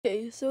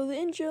Okay, so the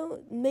intro,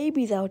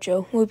 maybe the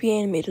outro, will be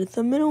animated.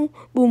 The middle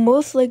will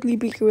most likely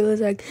be Gorilla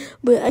Tag,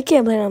 but I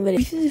can't plan on video.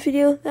 If you see this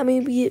video, that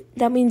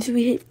means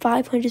we hit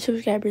 500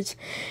 subscribers,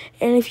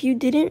 and if you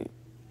didn't,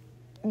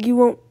 you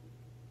won't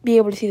be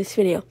able to see this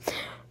video.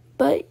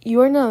 But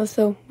you are now,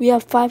 so we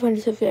have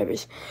 500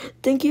 subscribers.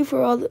 Thank you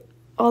for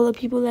all the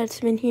people that's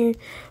been here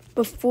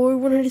before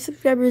 100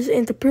 subscribers,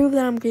 and to prove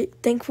that I'm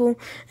thankful,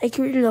 I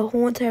created a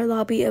whole entire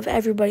lobby of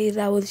everybody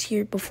that was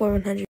here before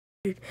 100.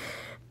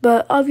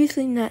 But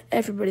obviously not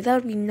everybody. That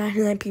would be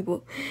 99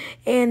 people.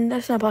 And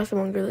that's not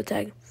possible on Gorilla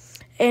Tag.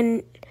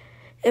 And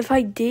if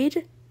I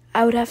did,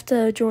 I would have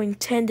to join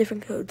 10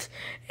 different codes.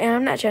 And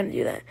I'm not trying to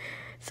do that.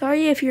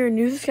 Sorry if you're a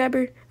new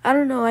subscriber. I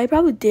don't know. I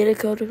probably did a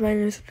code with my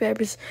new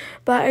subscribers.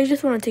 But I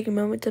just want to take a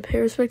moment to pay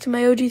respect to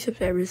my OG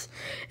subscribers.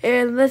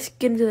 And let's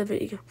get into the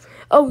video.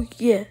 Oh,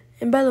 yeah.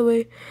 And by the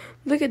way,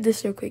 look at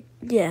this real quick.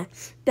 Yeah,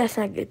 that's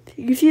not good.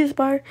 You see this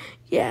bar?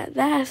 Yeah,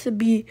 that has to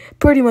be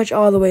pretty much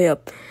all the way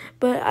up.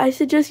 But I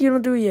suggest you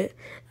don't do it yet.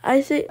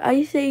 I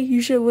say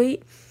you should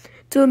wait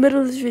till the middle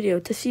of this video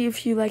to see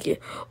if you like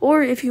it.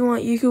 Or if you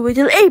want, you could wait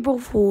till April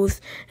Fools.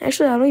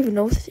 Actually, I don't even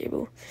know if it's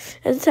April.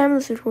 At the time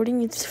of this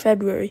recording, it's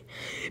February.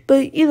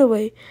 But either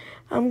way,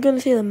 I'm going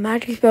to say the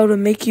magic spell to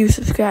make you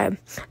subscribe.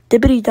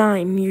 Dippity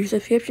dime, your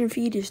subscription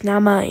feed is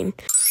not mine.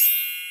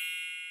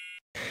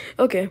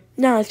 Okay,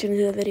 now let's get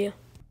into the video.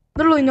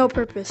 Literally no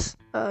purpose.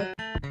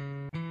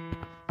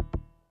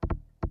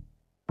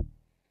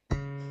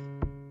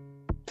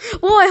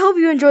 Well, I hope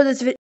you enjoyed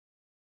this video.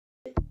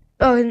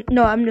 Oh,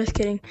 no, I'm just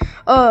kidding.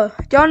 Do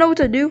y'all know what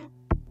to do?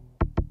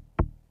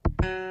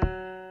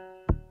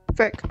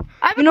 Frick.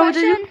 I have you know a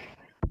question. What to do?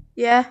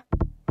 Yeah.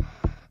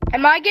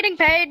 Am I getting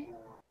paid?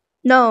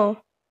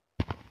 No.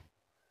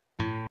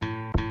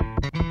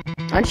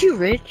 Aren't you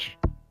rich?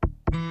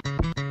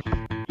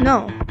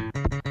 No.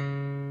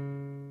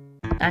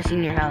 I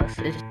seen your house.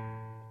 It's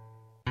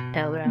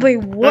Wait,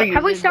 what?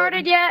 Have we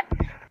started yet?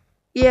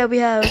 Yeah, we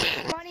have.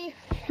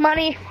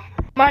 Money.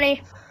 I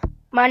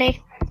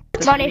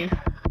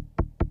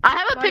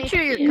have a picture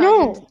of your cousin.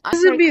 No. This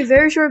is going to be a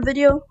very short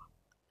video.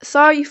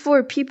 Sorry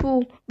for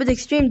people with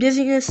extreme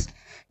dizziness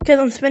because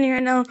I'm spinning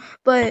right now.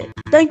 But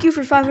thank you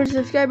for 500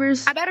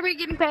 subscribers. I better be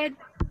getting paid.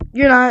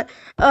 You're not.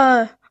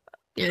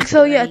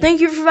 So yeah, Right. thank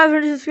you for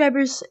 500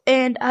 subscribers,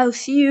 and I'll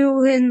see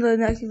you in the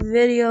next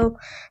video.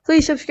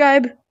 Please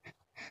subscribe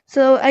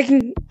so I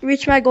can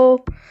reach my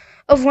goal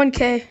of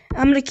 1K.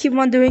 I'm gonna keep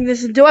on doing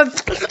this until I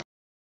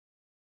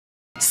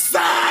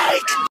Psych! I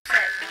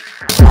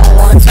don't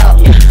wanna talk,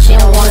 she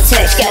don't wanna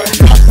text, got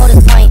it. Hold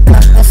this pint,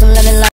 and some lemon lime.